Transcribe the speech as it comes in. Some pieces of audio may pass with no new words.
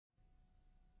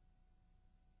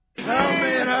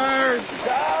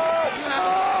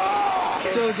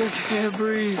I can't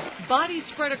breathe. Bodies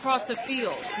spread across the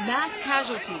field, mass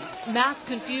casualties, mass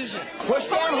confusion. Push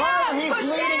down harder, he's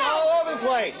bleeding all over the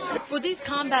place. For these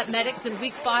combat medics in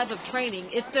week 5 of training,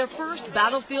 it's their first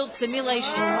battlefield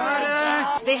simulation.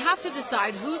 They have to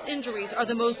decide whose injuries are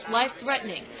the most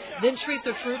life-threatening, then treat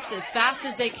the troops as fast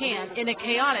as they can in a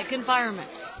chaotic environment.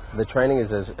 The training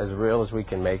is as real as we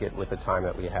can make it with the time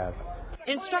that we have.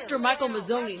 Instructor Michael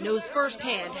Mazzoni knows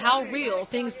firsthand how real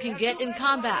things can get in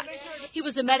combat. He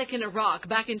was a medic in Iraq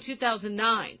back in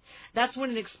 2009. That's when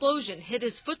an explosion hit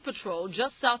his foot patrol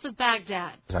just south of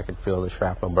Baghdad. I could feel the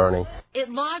shrapnel burning. It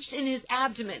lodged in his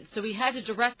abdomen, so he had to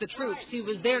direct the troops he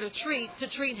was there to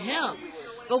treat him.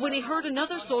 But when he heard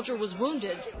another soldier was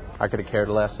wounded, I could have cared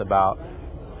less about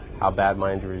how bad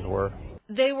my injuries were.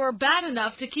 They were bad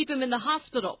enough to keep him in the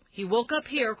hospital. He woke up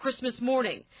here Christmas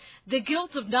morning. The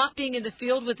guilt of not being in the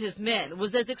field with his men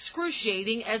was as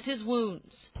excruciating as his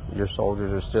wounds. Your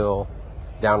soldiers are still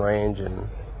downrange and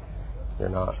you're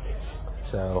not.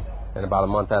 So, and about a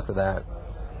month after that,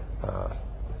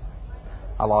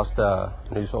 I lost a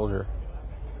new soldier.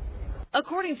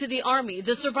 According to the Army,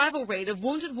 the survival rate of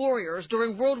wounded warriors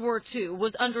during World War II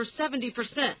was under 70%.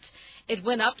 It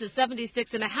went up to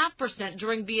 76.5%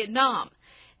 during Vietnam.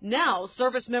 Now,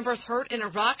 service members hurt in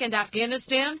Iraq and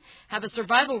Afghanistan have a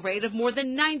survival rate of more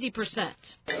than 90%.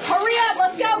 Hurry up,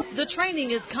 let's go! The training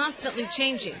is constantly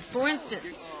changing. For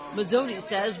instance, Mazzoni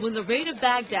says when the raid of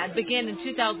Baghdad began in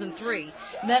 2003,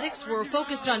 medics were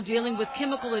focused on dealing with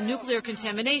chemical and nuclear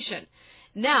contamination.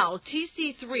 Now,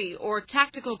 TC3, or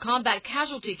Tactical Combat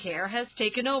Casualty Care, has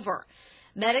taken over.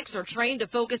 Medics are trained to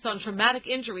focus on traumatic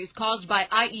injuries caused by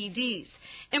IEDs,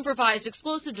 improvised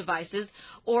explosive devices,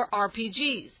 or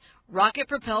RPGs,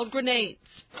 rocket-propelled grenades.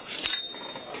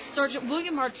 Sergeant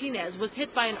William Martinez was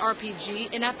hit by an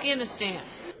RPG in Afghanistan.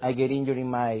 I get injured in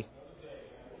my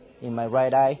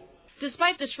right eye.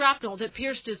 Despite the shrapnel that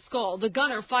pierced his skull, the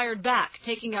gunner fired back,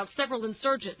 taking out several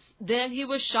insurgents. Then he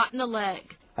was shot in the leg.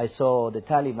 I saw the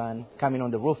Taliban coming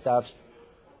on the rooftops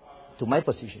to my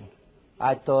position.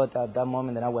 I thought at that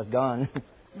moment that I was gone.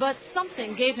 But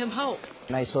something gave him hope.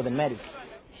 And I saw the medic.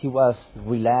 He was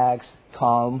relaxed,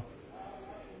 calm.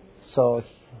 So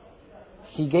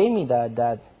he gave me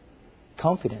that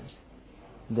confidence.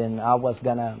 Then I was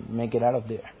going to make it out of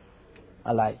there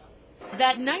alive.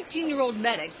 That 19-year-old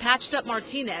medic patched up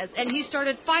Martinez and he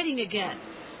started fighting again.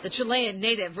 The Chilean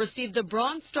native received the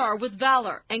Bronze Star with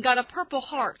Valor and got a Purple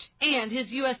Heart and his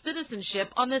U.S.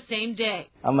 citizenship on the same day.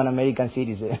 I'm an American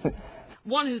citizen.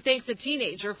 One who thanks a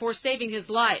teenager for saving his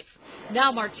life.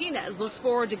 Now Martinez looks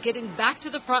forward to getting back to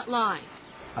the front lines.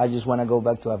 I just want to go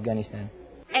back to Afghanistan.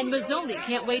 And Mazzoni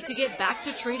can't wait to get back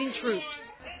to treating troops.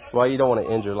 Well, you don't want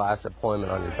to end your last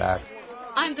deployment on your back.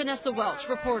 I'm Vanessa Welch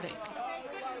reporting.